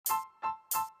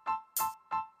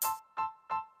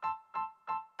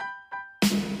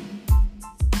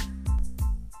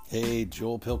Hey,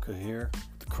 Joel Pilka here,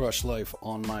 the Crush Life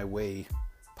on My Way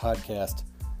podcast.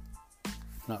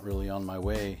 Not really on my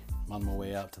way, I'm on my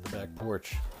way out to the back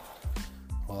porch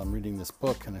while I'm reading this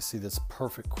book, and I see this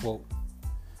perfect quote.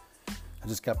 I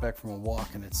just got back from a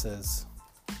walk, and it says,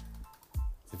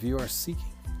 if you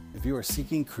are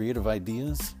seeking creative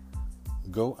ideas,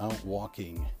 go out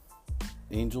walking.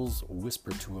 Angels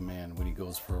whisper to a man when he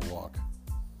goes for a walk.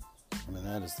 I mean,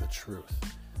 that is the truth.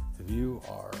 If you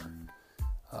are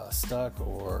stuck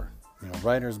or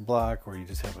writer's block, or you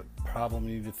just have a problem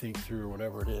you need to think through, or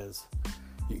whatever it is,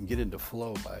 you can get into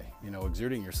flow by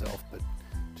exerting yourself. But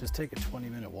just take a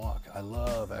 20-minute walk. I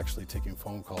love actually taking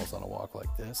phone calls on a walk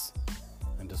like this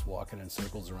and just walking in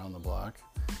circles around the block.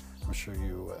 I'm sure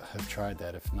you have tried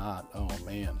that. If not, oh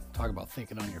man, talk about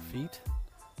thinking on your feet.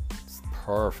 It's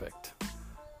perfect.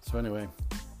 So anyway,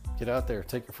 get out there,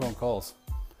 take your phone calls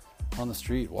on the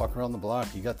street, walk around the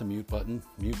block. You got the mute button,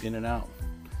 mute in and out.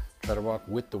 Try to walk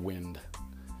with the wind.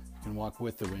 You can walk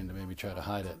with the wind and maybe try to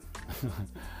hide it.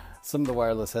 Some of the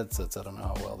wireless headsets, I don't know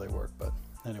how well they work, but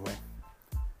anyway,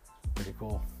 pretty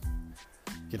cool.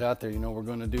 Get out there. You know what we're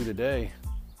going to do today?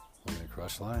 We're going to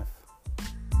crush life.